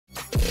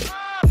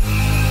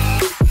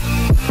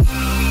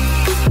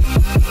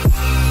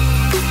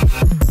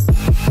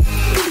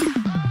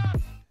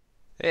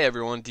Hey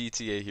everyone,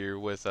 DTA here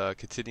with a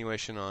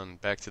continuation on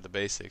Back to the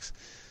Basics.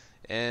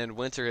 And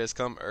winter has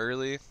come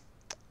early,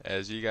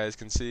 as you guys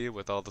can see,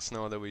 with all the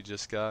snow that we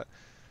just got.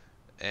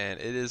 And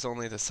it is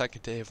only the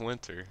second day of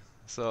winter,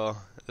 so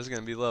it's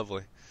going to be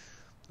lovely.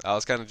 I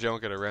was kind of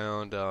joking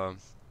around.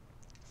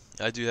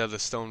 I do have the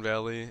Stone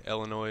Valley,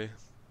 Illinois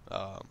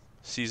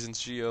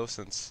Seasons Geo,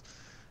 since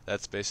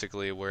that's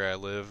basically where I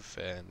live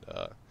and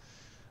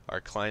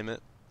our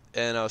climate.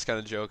 And I was kind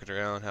of joking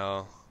around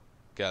how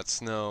got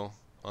snow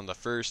on the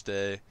first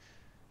day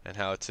and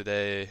how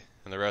today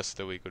and the rest of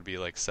the week would be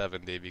like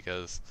 70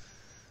 because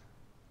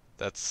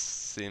that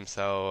seems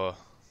how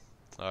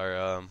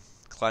our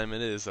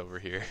climate is over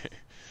here.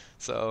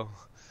 So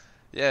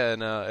yeah,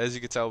 and as you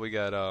can tell, we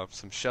got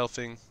some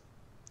shelving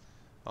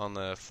on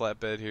the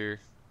flatbed here.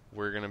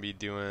 We're gonna be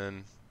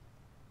doing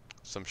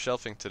some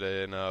shelving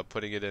today and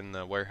putting it in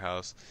the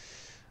warehouse.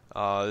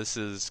 This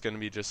is gonna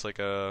be just like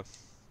a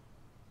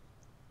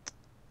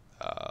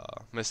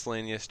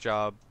miscellaneous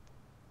job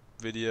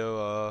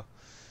video.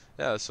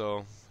 Yeah,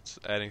 so it's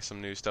adding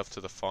some new stuff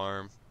to the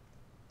farm.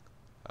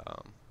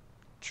 Um,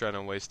 Trying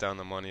to waste down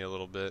the money a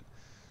little bit,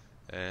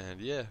 and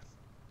yeah.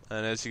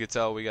 And as you can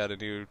tell, we got a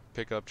new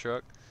pickup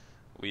truck.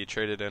 We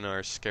traded in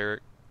our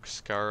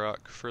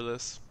Skyrock for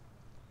this,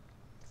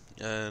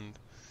 and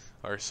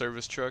our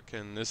service truck,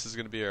 and this is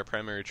going to be our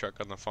primary truck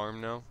on the farm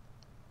now.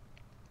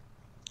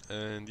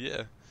 And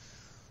yeah,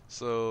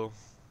 so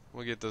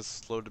we'll get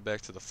this loaded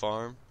back to the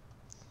farm,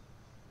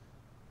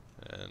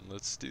 and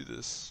let's do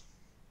this.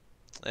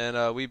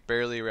 And we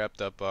barely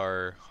wrapped up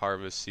our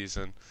harvest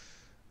season.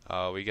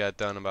 We got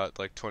done about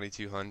like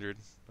 2,200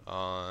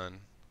 on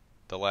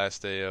the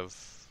last day of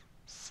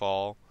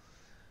fall,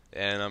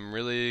 and I'm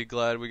really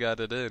glad we got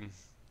it in,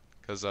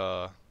 cause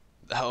that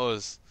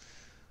was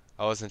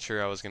I wasn't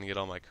sure I was gonna get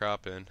all my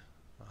crop in,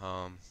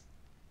 um,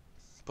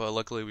 but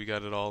luckily we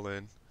got it all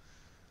in,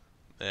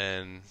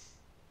 and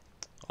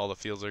all the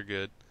fields are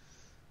good.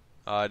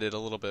 I did a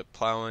little bit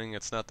plowing.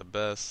 It's not the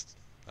best.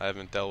 I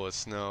haven't dealt with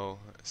snow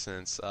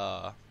since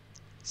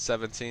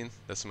 17.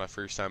 This is my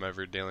first time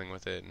ever dealing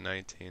with it in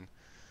 19.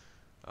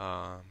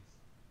 Um,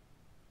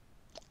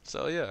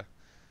 so yeah,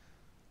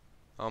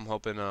 I'm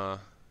hoping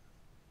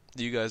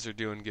you guys are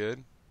doing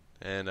good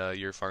and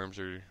your farms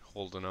are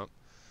holding up.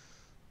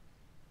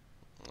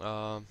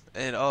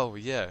 And oh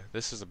yeah,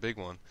 this is a big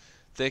one.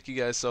 Thank you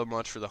guys so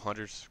much for the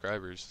 100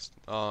 subscribers.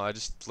 I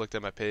just looked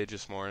at my page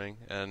this morning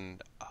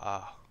and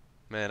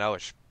man, I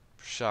was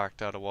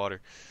shocked out of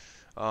water.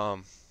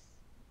 Um,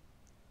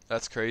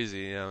 that's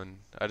crazy, and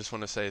I just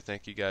want to say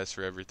thank you guys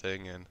for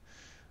everything, and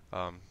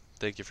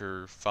thank you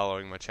for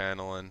following my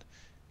channel and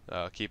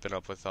keeping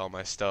up with all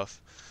my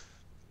stuff.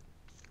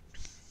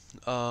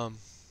 Um,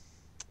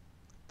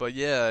 but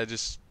yeah, I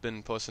just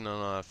been posting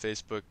on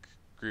Facebook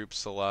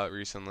groups a lot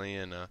recently,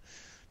 and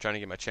trying to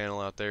get my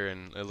channel out there,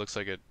 and it looks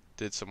like it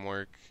did some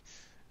work,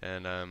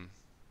 and I'm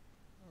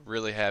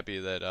really happy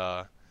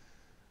that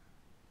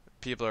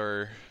people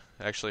are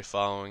actually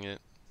following it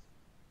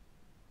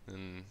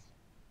and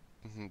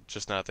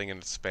just not thinking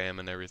it's spam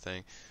and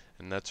everything,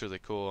 and that's really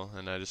cool.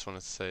 And I just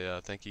wanted to say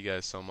thank you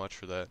guys so much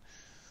for that.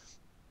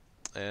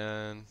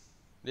 And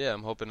yeah,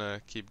 I'm hoping to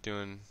keep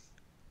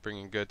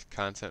bringing good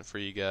content for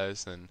you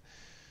guys, and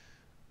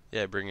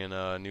yeah, bringing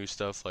new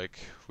stuff like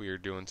we are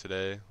doing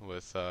today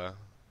with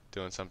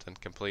doing something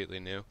completely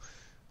new.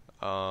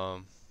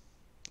 Um,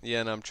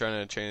 yeah, and I'm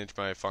trying to change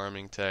my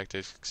farming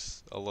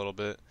tactics a little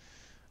bit.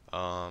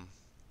 Um,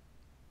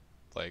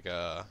 like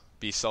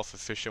be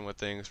self-efficient with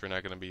things. We're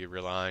not going to be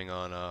relying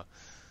on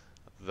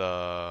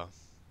the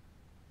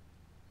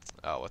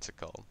what's it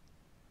called?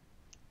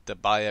 The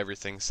buy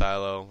everything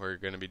silo. We're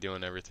going to be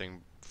doing everything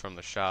from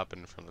the shop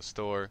and from the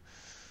store.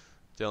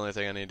 The only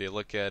thing I need to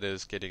look at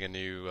is getting a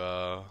new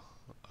a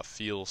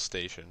fuel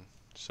station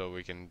so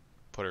we can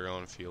put our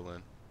own fuel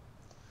in.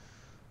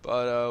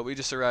 But we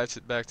just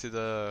arrived back to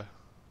the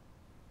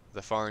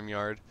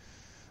farmyard.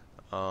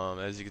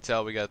 As you can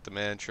tell, we got the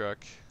man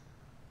truck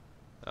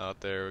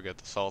out there. We got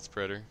the salt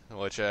spreader,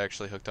 which I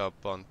actually hooked up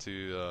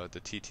onto the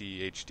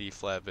TTHD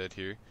flatbed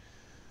here,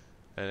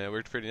 and it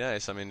worked pretty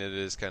nice. I mean, it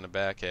is kind of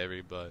back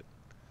heavy, but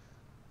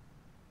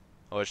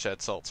I wish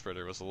that salt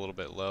spreader was a little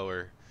bit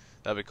lower.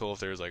 That'd be cool if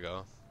there was like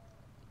a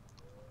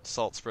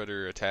salt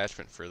spreader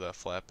attachment for the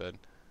flatbed.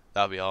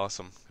 That'd be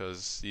awesome,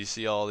 because you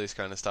see all these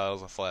kind of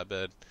styles of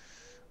flatbed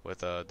with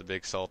the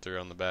big salter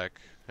on the back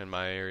in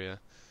my area,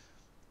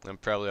 and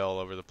probably all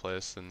over the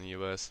place in the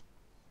US.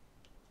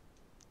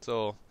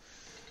 So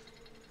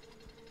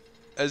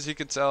as you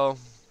can tell,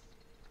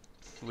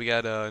 we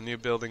got a new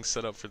building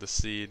set up for the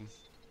seed,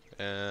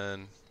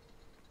 and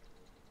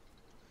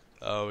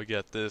we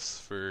got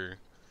this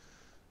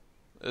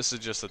is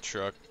just a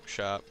truck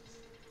shop.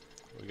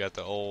 We got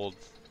the old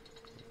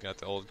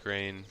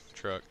grain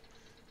truck,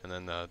 and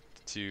then the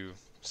two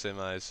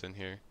semis in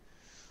here.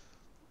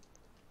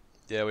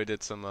 Yeah, we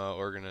did some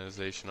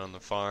organization on the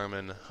farm,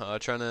 and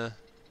trying to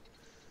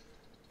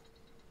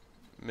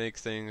make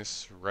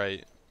things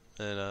right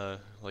and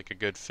like a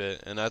good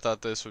fit. And I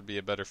thought this would be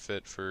a better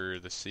fit for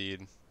the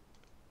seed.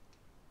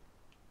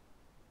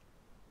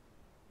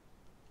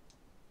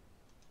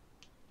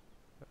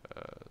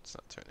 It's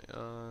not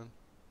turning on.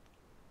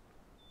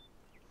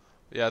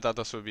 Yeah, I thought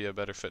this would be a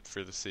better fit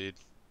for the seed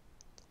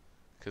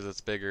because it's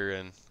bigger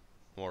and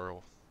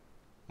more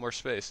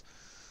space.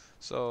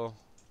 So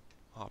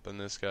hop in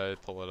this guy,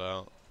 pull it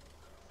out.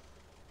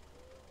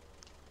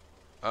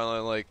 I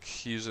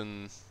like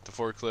using the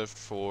forklift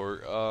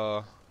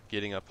for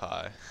getting up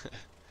high.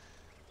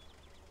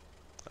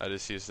 I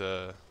just use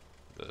the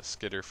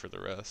skidder for the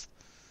rest.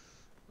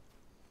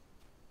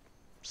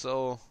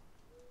 So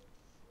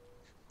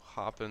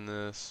hop in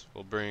this.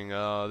 We'll bring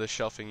the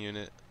shelving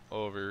unit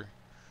over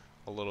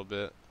a little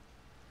bit.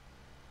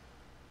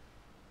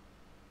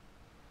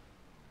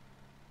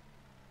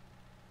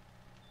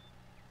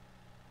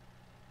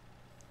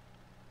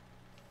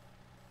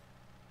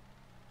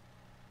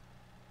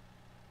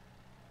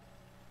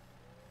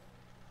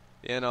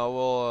 And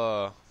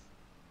we'll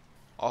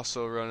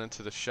also run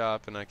into the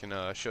shop, and I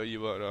can show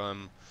you what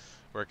I'm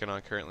working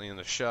on currently in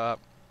the shop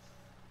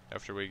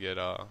after we get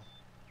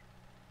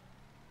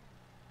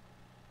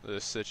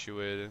this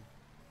situated.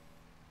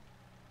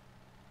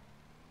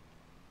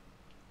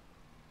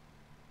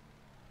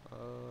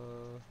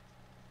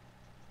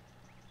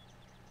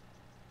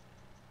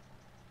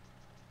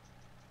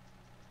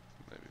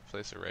 Maybe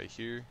place it right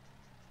here.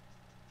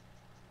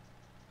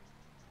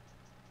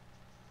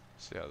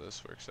 See how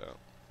this works out.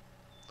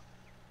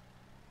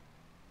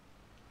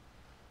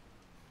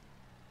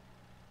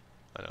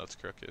 I know it's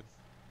crooked.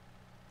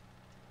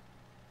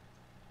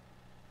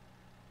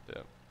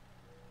 Yep.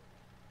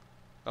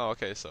 Oh,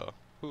 okay, so,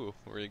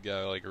 we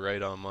got like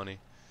right on money.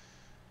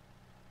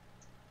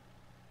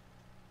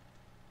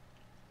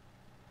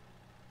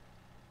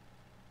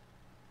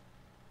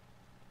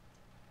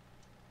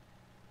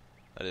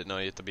 I didn't know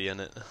you had to be in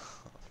it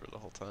for the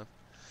whole time.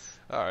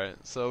 Alright,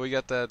 so we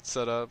got that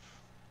set up.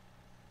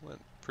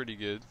 Went pretty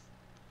good.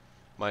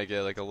 Might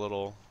get like a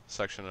little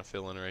section of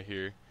fill in right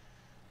here.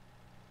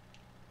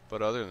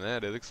 But other than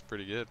that, it looks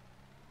pretty good.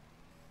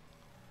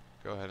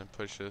 Go ahead and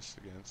push this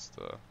against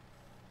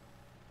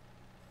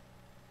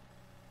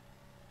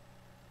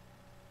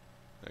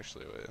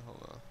actually, wait,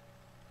 hold on.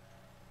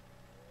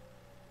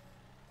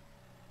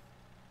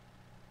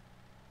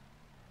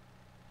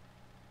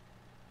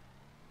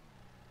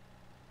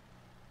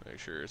 Make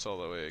sure it's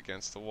all the way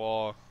against the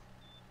wall.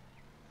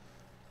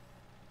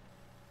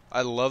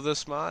 I love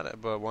this mod,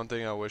 but one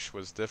thing I wish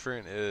was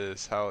different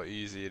is how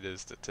easy it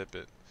is to tip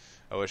it.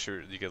 I wish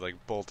you could like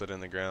bolt it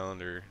in the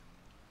ground or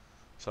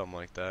something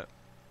like that.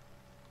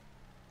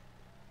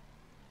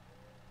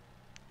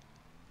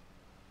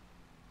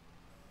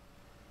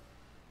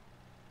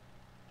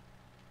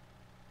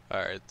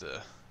 Alright,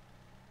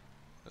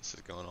 this is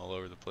going all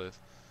over the place.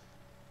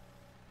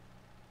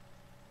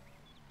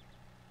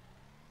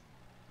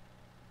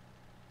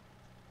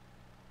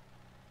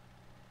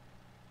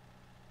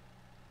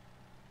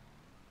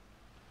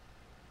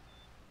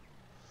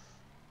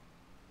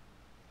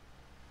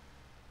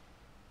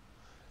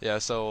 Yeah,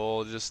 so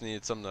we'll just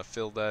need something to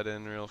fill that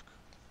in real.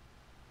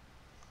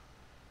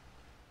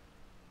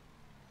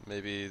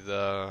 Maybe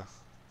the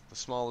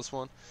smallest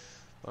one.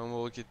 And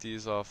we'll get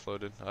these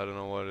offloaded. I don't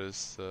know what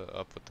is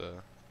up with the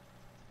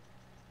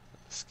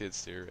skid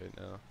steer right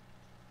now.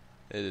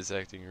 It is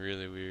acting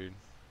really weird.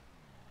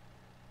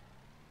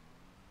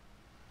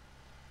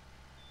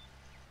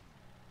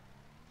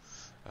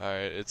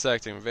 Alright, it's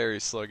acting very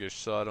sluggish,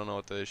 so I don't know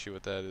what the issue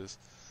with that is.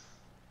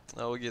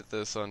 We'll get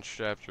this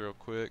unstrapped real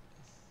quick.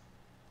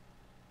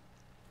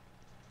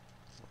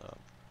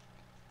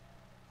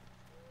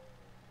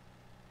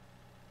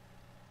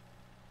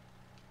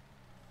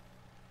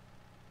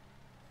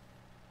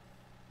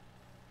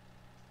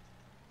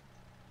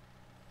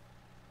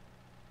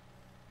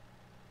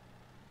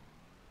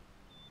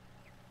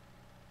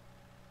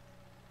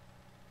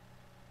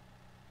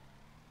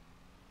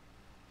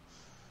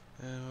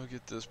 And we'll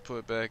get this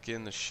put back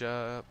in the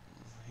shop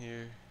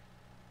here.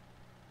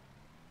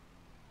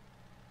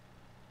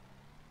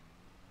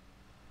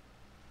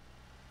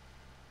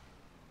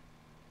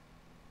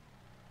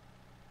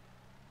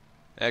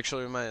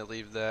 Actually, we might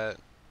leave that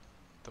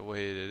the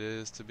way it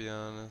is, to be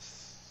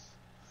honest.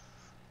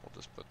 We'll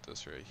just put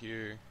this right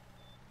here.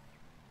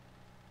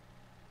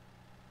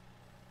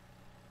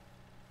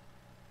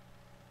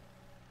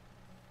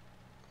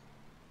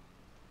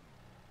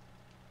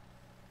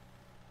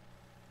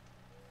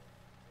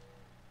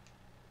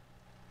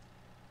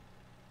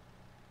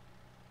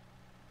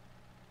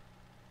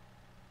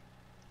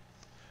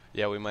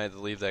 Yeah, we might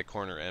leave that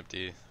corner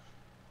empty.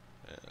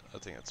 Yeah, I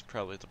think that's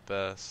probably the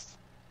best.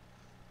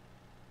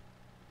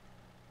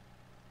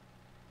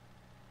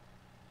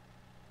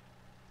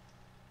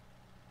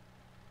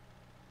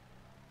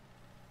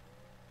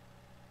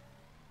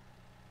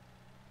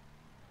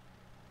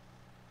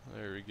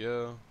 There we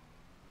go.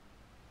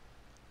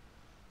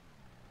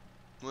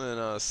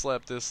 Then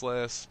slap this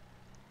last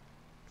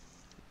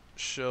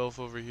shelf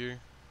over here.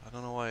 I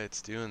don't know why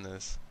it's doing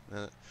this.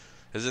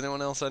 Has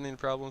anyone else had any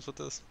problems with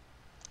this?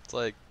 It's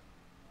like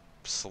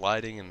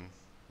sliding and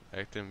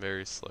acting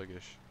very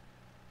sluggish.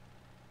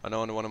 I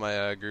know in one of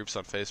my groups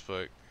on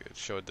Facebook, it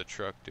showed the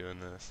truck doing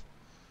this.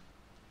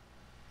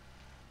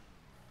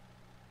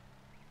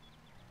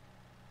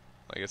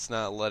 Like it's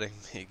not letting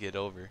me get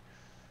over.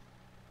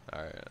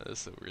 Alright,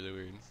 this is really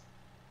weird.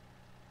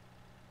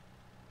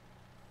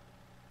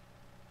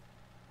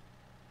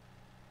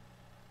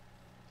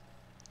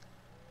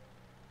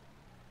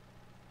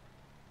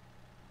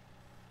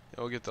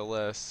 We'll get the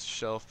last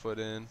shelf put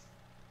in,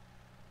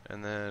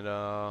 and then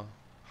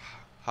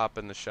hop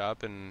in the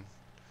shop and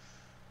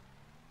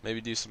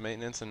maybe do some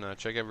maintenance and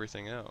check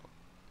everything out.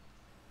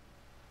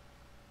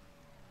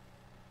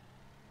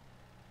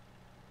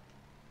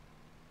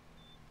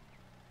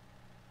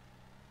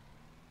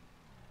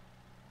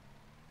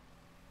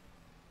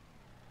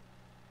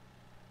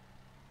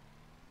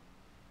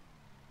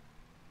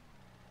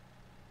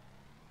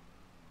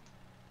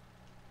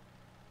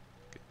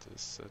 Get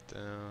this set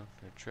down,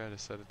 or try to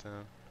set it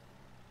down.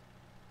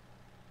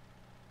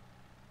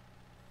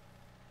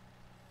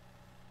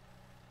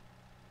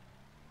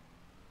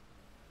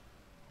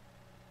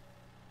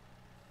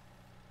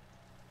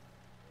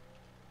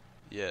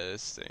 Yeah,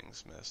 this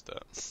thing's messed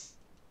up.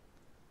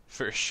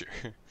 For sure.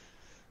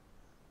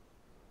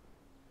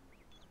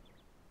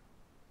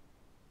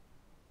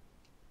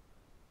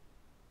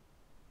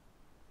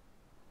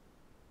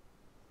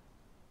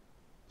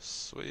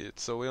 Sweet.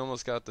 So we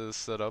almost got this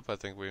set up. I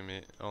think we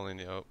only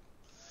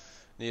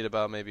need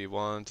about maybe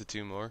 1 to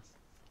 2 more.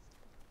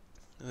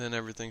 And then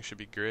everything should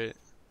be great.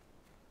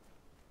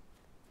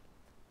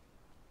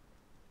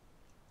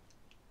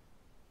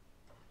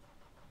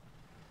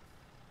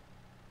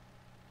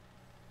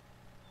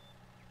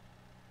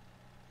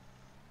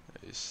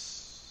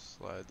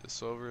 Slide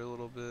this over a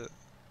little bit.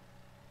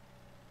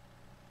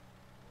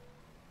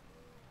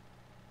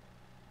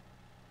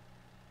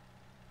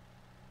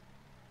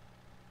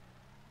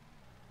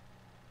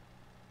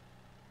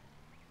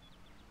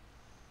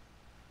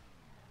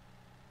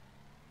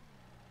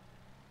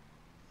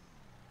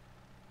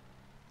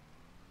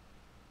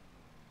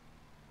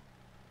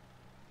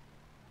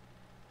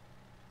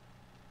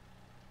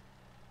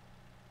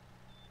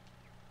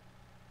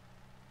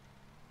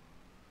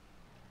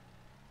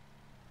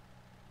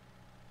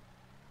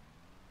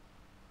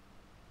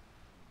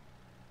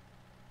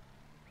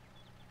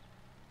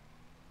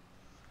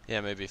 Yeah,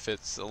 maybe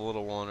fits a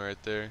little one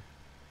right there.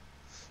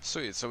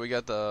 Sweet, so we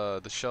got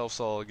the shelves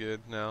all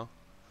good now.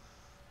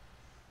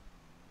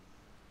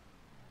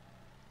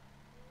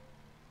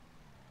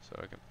 So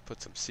I can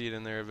put some seed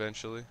in there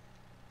eventually.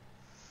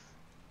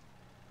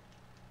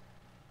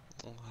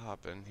 We'll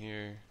hop in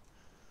here,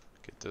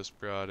 get this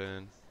brought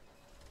in.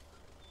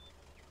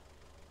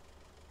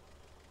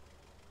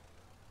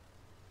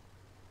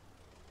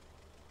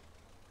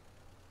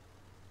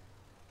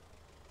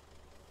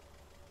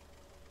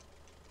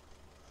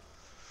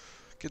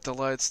 Get the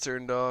lights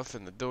turned off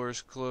and the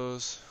doors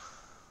closed.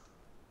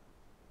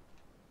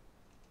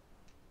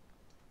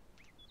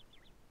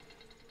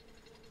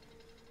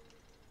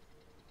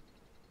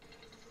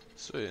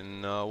 Sweet,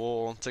 and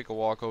we'll take a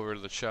walk over to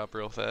the shop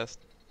real fast,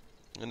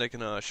 and I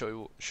can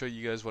show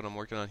you guys what I'm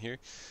working on here.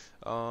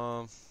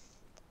 Yeah,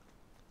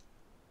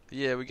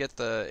 we get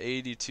the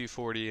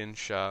 8240 in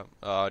shop.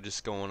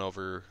 Just going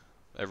over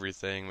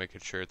everything,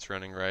 making sure it's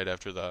running right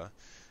after the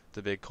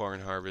big corn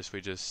harvest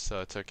we just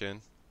took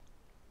in.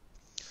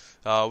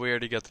 We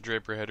already got the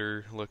draper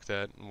header looked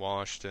at and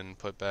washed and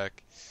put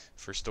back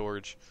for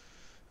storage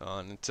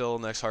until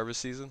next harvest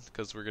season,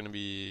 because we're going to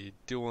be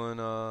doing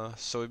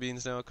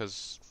soybeans now,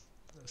 because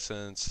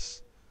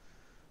since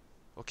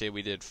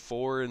we did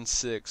 4 and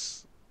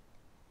 6,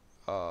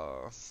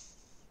 4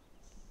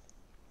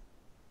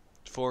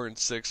 and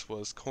 6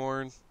 was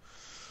corn,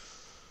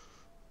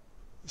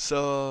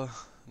 so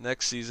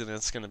next season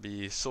it's going to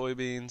be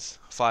soybeans,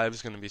 5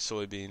 is going to be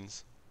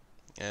soybeans,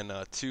 and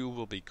 2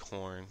 will be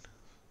corn.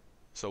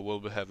 So we'll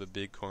have a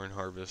big corn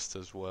harvest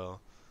as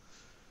well.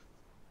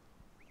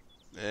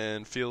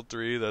 And field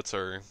 3, that's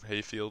our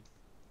hay field.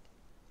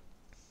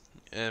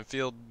 And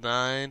field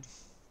 9,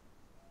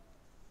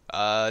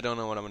 I don't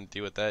know what I'm going to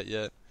do with that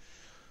yet.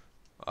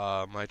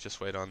 Might just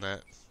wait on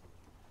that.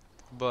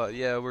 But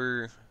yeah,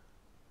 we're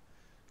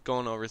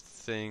going over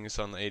things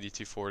on the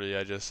 8240.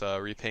 I just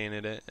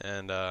repainted it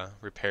and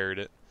repaired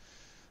it.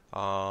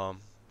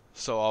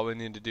 So all we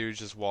need to do is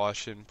just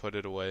wash it and put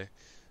it away.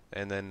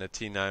 And then the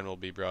T9 will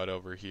be brought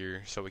over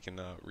here so we can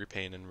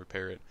repaint and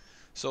repair it.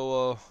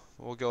 So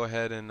we'll go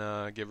ahead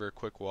and give her a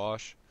quick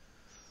wash.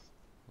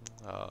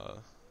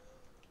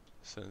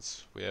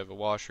 Since we have a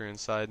washer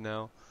inside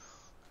now,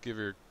 give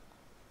her a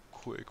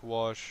quick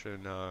wash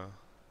and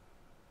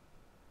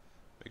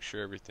make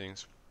sure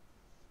everything's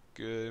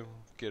good.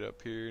 Get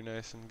up here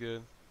nice and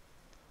good.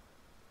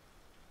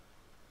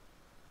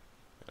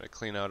 Gotta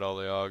clean out all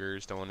the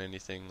augers, don't want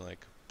anything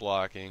like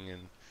blocking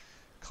and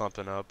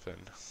clumping up,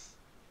 and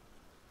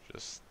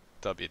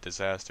that'll be a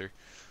disaster.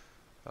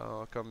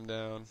 I'll come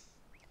down,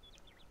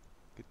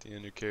 get the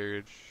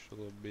undercarriage a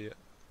little bit,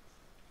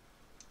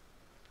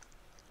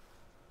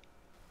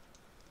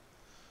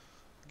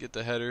 get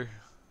the header,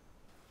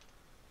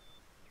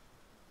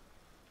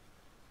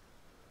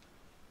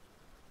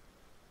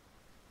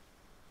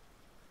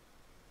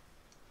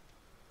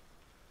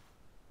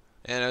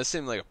 And it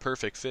seemed like a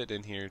perfect fit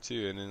in here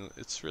too, and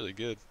it's really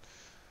good.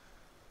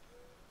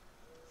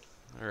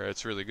 Alright,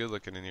 it's really good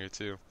looking in here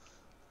too.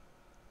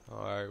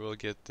 Alright, we'll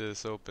get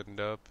this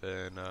opened up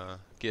and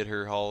get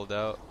her hauled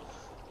out.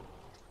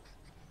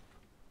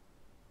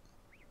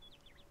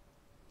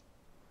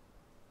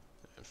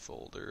 And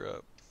fold her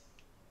up.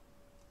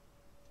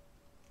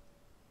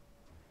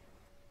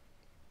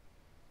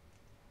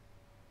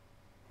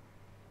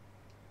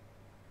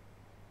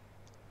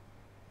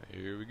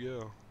 Here we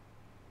go.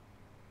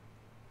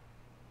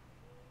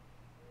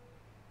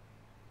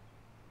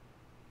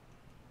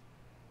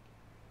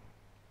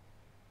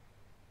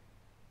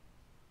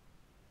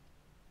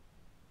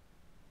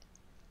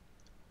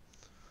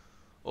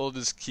 We'll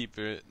just keep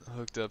it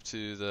hooked up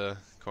to the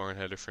corn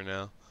header for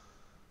now.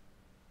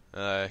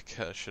 I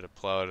should have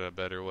plowed a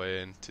better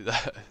way into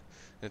that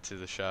into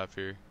the shop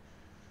here.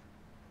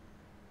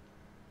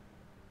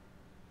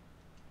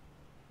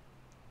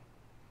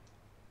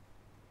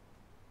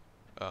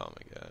 Oh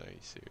my god, are you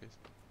serious?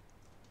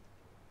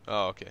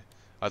 Oh, okay.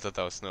 I thought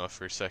that was snow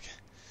for a second.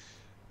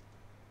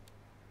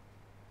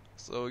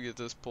 So we'll get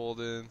this pulled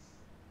in.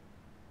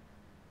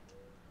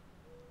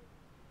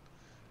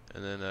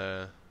 And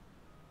then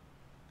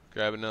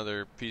grab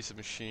another piece of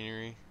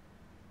machinery.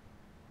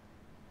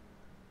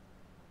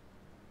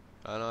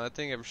 I don't know, I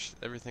think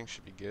everything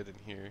should be good in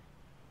here.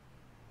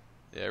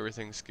 Yeah,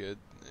 everything's good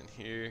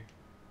in here.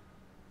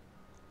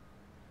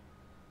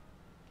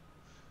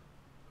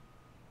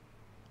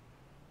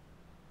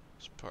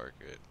 Just park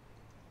it.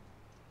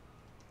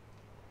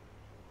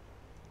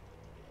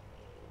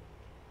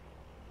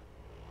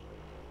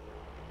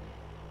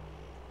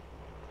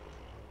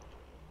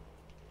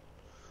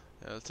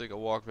 Yeah, let's take a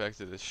walk back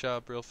to the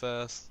shop real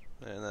fast,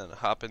 and then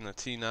hop in the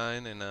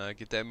T9 and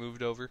get that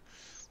moved over.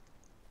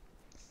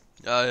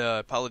 I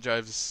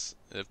apologize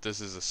if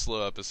this is a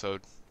slow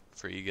episode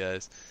for you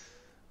guys.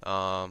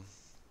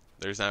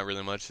 There's not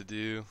really much to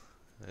do,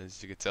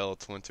 as you can tell.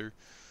 It's winter.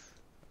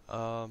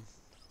 But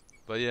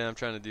yeah, I'm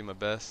trying to do my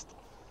best.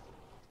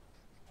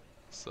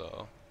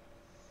 So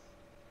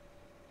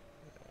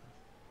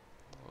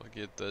I'll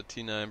get the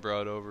T9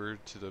 brought over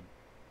to the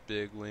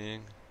big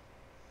wing,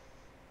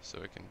 so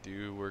I can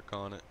do work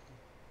on it.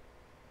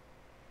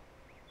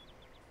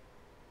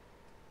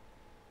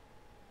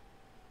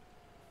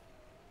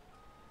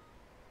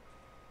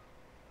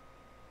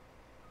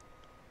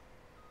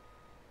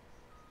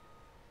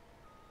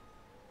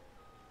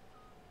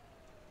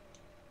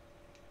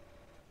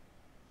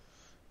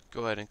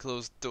 Go ahead and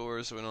close the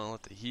doors so we don't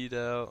let the heat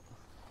out.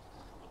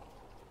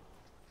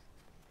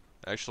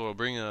 Actually, we'll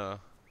bring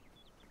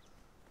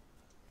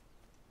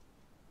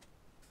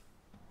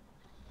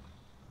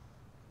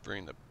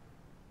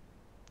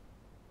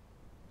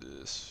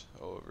this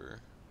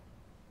over.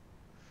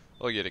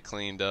 We'll get it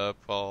cleaned up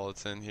while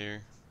it's in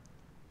here.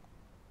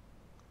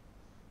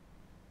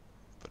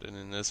 Put it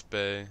in this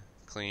bay,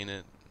 clean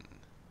it,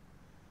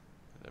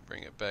 and then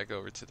bring it back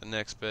over to the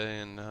next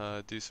bay and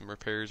do some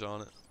repairs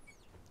on it.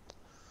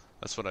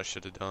 That's what I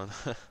should have done.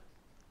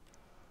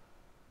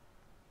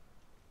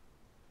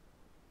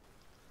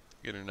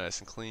 Get her nice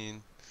and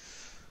clean.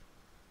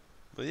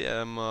 But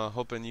yeah, I'm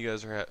hoping you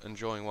guys are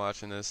enjoying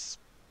watching this.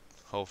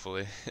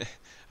 Hopefully.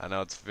 I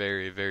know it's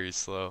very, very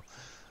slow.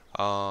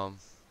 Yeah,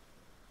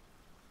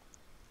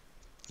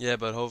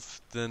 but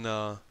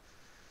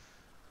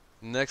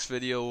next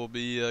video will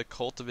be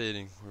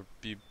cultivating. We'll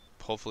be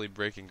hopefully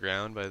breaking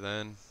ground by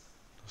then,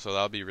 so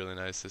that'll be really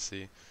nice to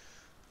see.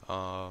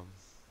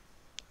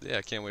 Yeah,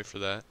 I can't wait for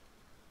that.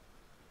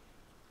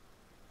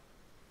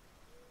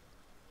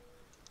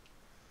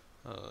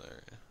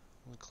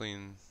 We'll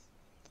clean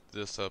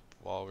this up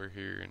while we're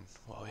here and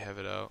while we have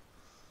it out.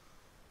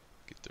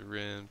 Get the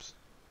rims.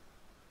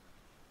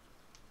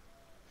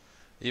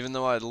 Even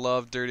though I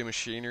love dirty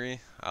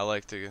machinery, I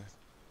like to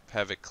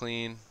have it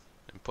clean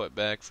and put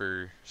back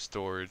for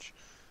storage,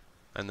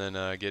 and then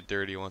get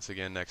dirty once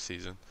again next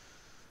season.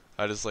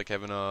 I just like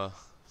having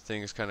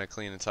things kind of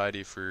clean and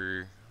tidy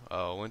for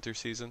winter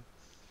season.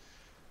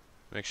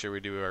 Make sure we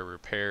do our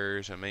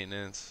repairs and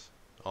maintenance,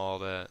 all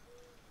that.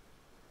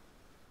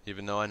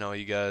 Even though I know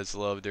you guys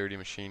love dirty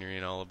machinery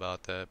and all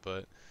about that,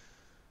 but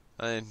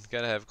I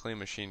gotta have clean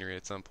machinery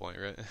at some point,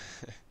 right?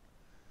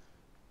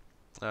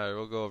 Alright,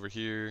 we'll go over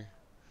here.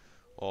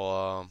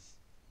 We'll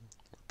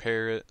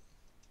repair it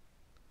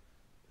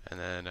and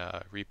then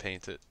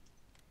repaint it.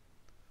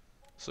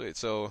 Sweet,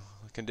 so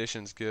the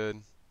condition's good,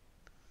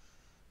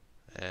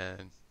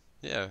 and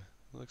yeah, it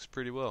looks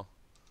pretty well.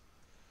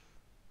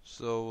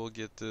 So we'll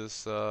get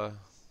this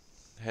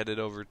headed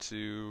over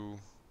to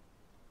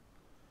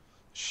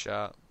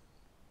shop,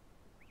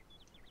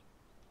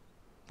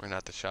 or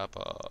not the shop,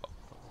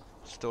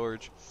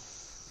 storage.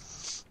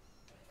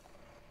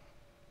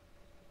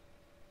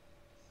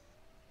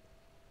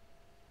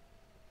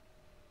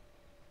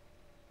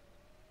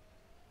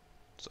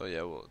 So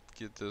yeah, we'll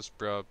get this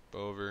brought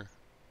over.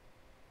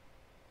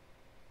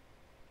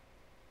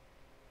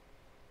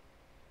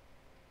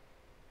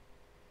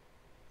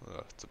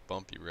 Oh, it's a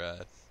bumpy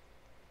ride.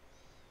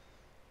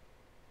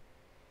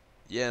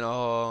 Yeah,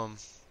 no,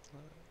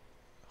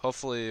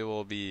 hopefully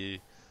we'll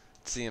be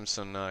seeing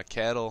some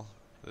cattle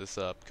this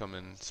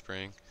upcoming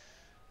spring.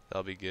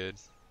 That'll be good.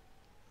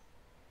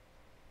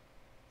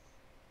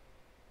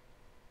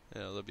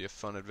 Yeah, that'll be a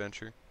fun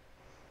adventure.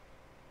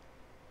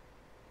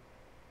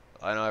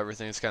 I know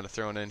everything's kind of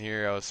thrown in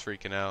here. I was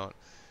freaking out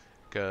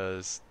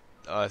because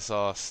I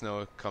saw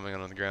snow coming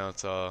on the ground,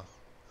 so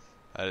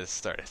I just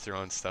started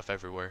throwing stuff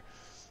everywhere.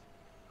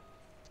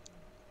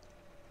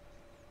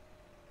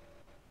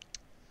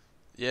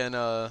 Yeah,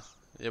 and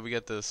yeah, we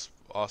got this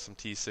awesome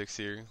T6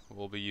 here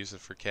we'll be using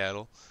for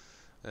cattle,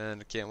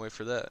 and I can't wait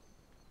for that.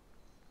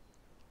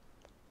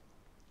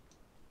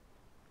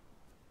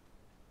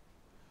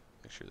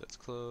 Make sure that's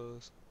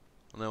closed.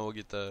 And then we'll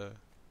get the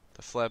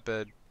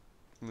flatbed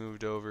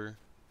moved over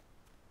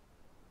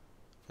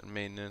and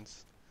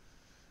maintenance.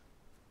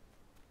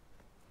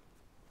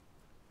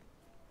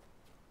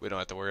 We don't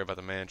have to worry about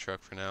the man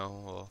truck for now.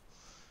 We'll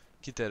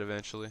get that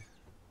eventually.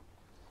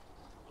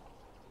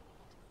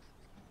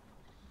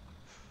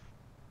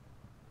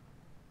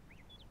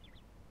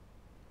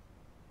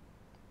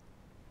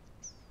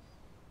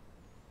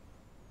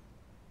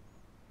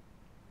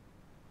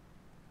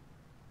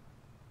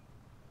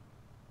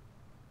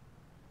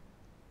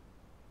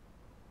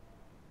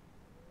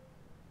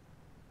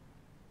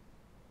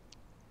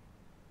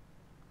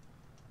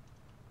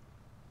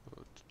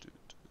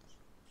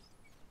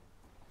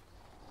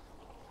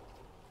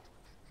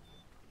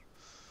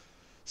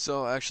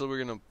 So actually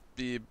we're gonna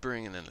be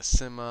bringing in a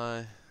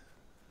semi.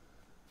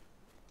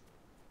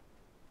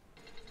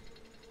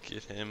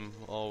 Get him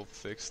all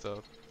fixed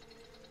up.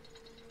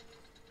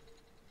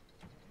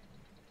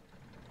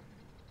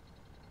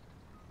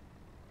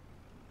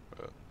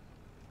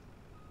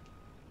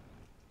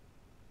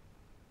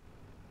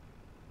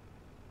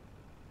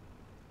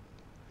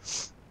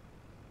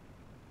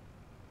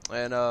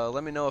 And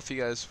let me know if you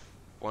guys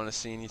want to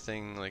see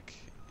anything, like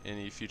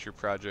any future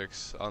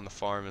projects on the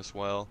farm as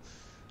well.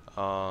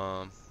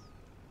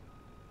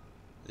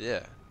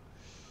 Yeah.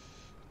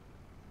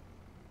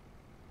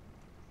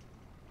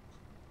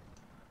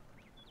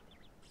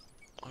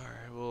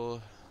 Alright,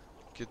 we'll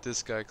get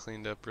this guy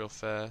cleaned up real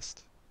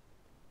fast.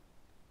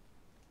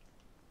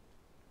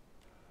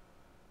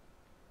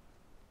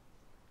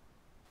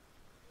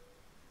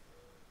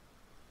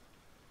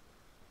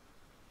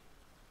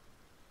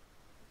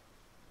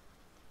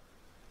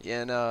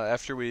 Yeah, and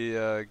after we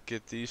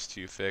get these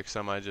two fixed,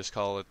 I might just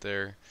call it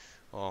there.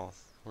 Well,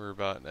 we're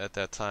about at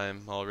that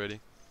time already.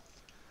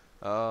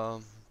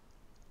 Um,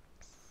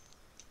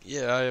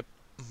 yeah, I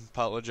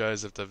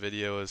apologize if the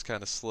video is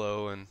kind of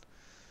slow and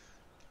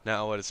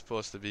not what it's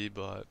supposed to be,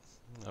 but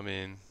I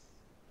mean,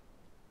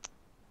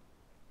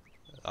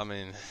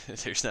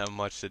 there's not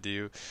much to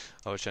do.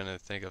 I was trying to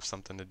think of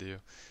something to do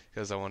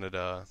because I wanted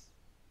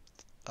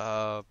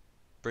to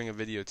bring a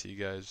video to you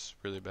guys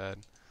really bad.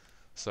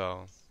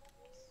 So,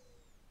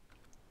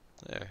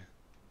 yeah.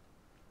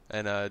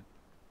 And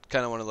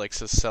kind of want to like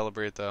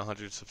celebrate the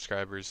 100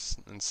 subscribers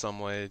in some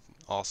way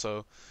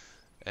also.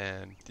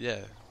 And yeah,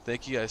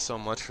 thank you guys so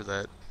much for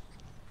that.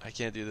 I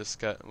can't do this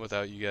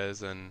without you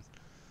guys, and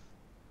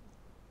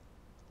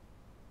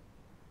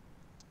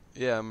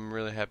yeah, I'm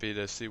really happy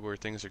to see where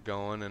things are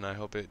going, and I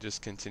hope it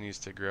just continues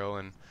to grow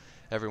and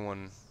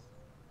everyone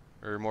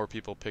or more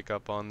people pick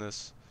up on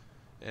this.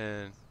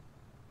 And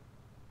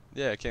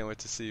yeah, I can't wait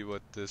to see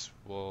what this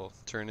will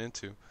turn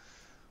into.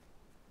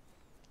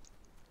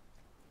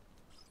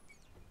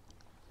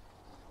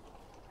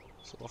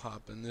 So we'll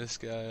hop in this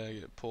guy, I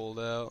get pulled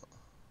out.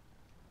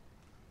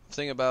 I'm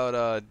thinking about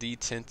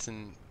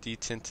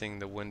detinting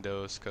the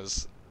windows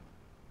because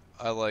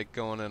I like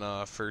going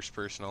in first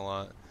person a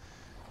lot.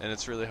 And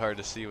it's really hard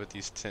to see with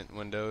these tint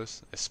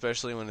windows,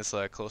 especially when it's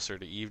like closer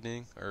to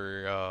evening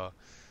or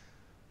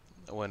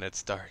when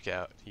it's dark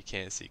out. You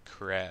can't see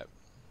crap.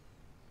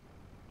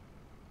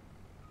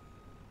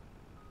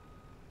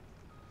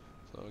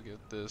 So I'll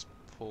get this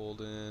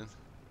pulled in.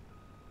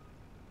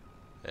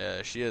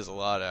 Yeah, she has a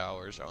lot of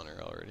hours on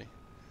her already.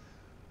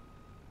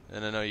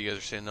 And I know you guys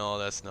are saying, no,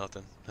 that's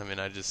nothing. I mean,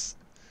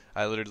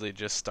 I literally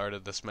just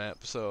started this map,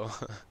 so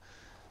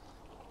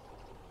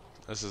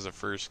this is a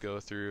first go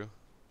through.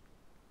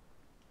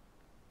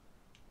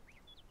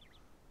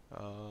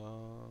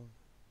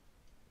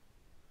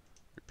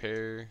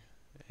 Repair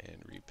and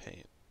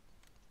repaint.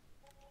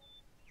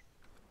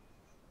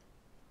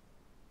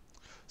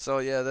 So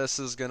yeah, this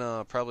is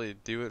gonna probably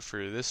do it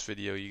for this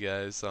video, you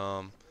guys.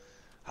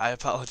 I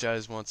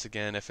apologize once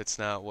again if it's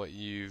not what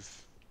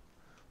you've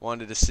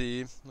wanted to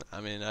see.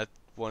 I mean, I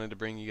wanted to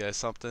bring you guys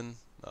something.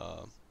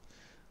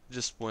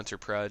 Just winter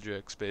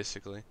projects,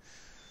 basically.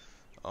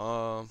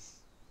 But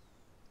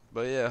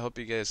yeah, I hope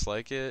you guys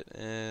like it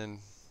and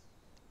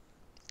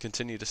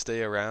continue to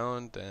stay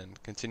around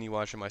and continue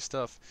watching my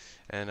stuff.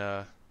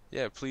 And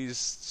yeah, please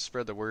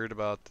spread the word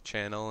about the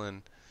channel.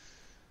 And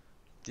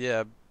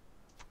yeah,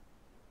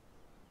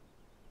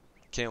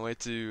 can't wait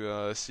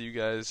to see you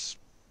guys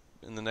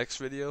in the next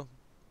video.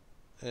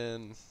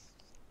 And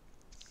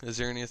is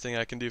there anything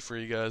I can do for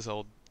you guys,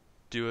 I'll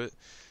do it.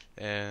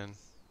 And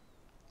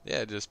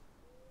yeah, just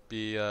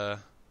be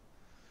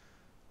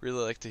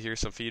really like to hear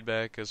some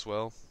feedback as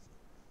well.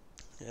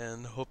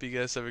 And hope you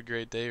guys have a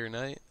great day or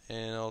night,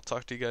 and I'll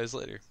talk to you guys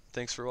later.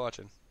 Thanks for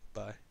watching.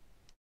 Bye.